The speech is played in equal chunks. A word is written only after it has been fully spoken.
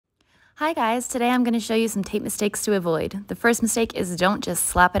Hi guys, today I'm going to show you some tape mistakes to avoid. The first mistake is don't just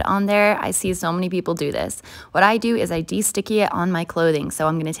slap it on there. I see so many people do this. What I do is I de-sticky it on my clothing. So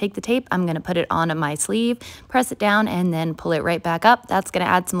I'm going to take the tape, I'm going to put it on my sleeve, press it down, and then pull it right back up. That's going to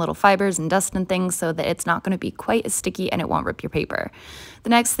add some little fibers and dust and things so that it's not going to be quite as sticky and it won't rip your paper. The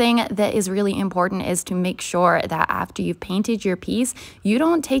next thing that is really important is to make sure that after you've painted your piece, you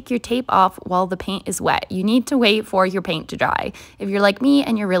don't take your tape off while the paint is wet. You need to wait for your paint to dry. If you're like me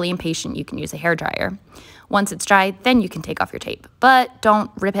and you're really impatient, you can use a hairdryer. Once it's dry, then you can take off your tape, but don't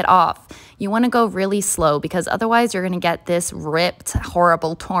rip it off. You want to go really slow because otherwise you're going to get this ripped,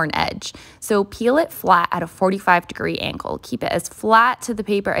 horrible torn edge. So peel it flat at a 45-degree angle. Keep it as flat to the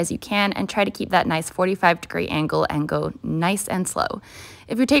paper as you can and try to keep that nice 45-degree angle and go nice and slow.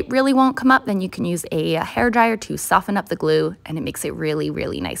 If your tape really won't come up, then you can use a hairdryer to soften up the glue, and it makes it really,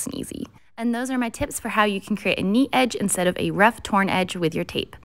 really nice and easy. And those are my tips for how you can create a neat edge instead of a rough, torn edge with your tape.